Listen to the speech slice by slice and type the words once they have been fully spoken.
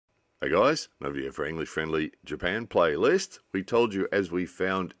Hey guys, another video for English Friendly Japan playlist. We told you as we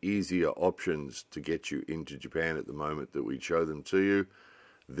found easier options to get you into Japan at the moment that we'd show them to you.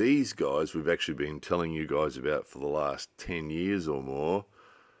 These guys we've actually been telling you guys about for the last 10 years or more.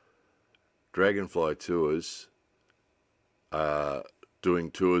 Dragonfly Tours are doing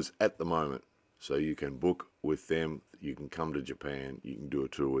tours at the moment. So you can book with them, you can come to Japan, you can do a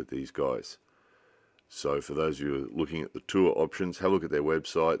tour with these guys. So for those of you who are looking at the tour options, have a look at their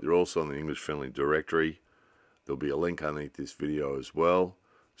website. They're also on the English Friendly directory. There'll be a link underneath this video as well.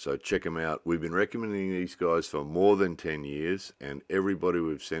 So check them out. We've been recommending these guys for more than 10 years, and everybody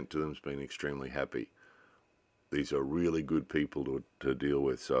we've sent to them has been extremely happy. These are really good people to deal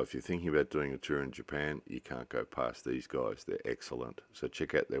with. So if you're thinking about doing a tour in Japan, you can't go past these guys. They're excellent. So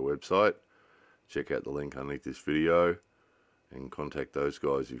check out their website. Check out the link underneath this video and contact those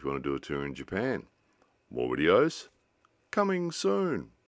guys if you want to do a tour in Japan. More videos coming soon.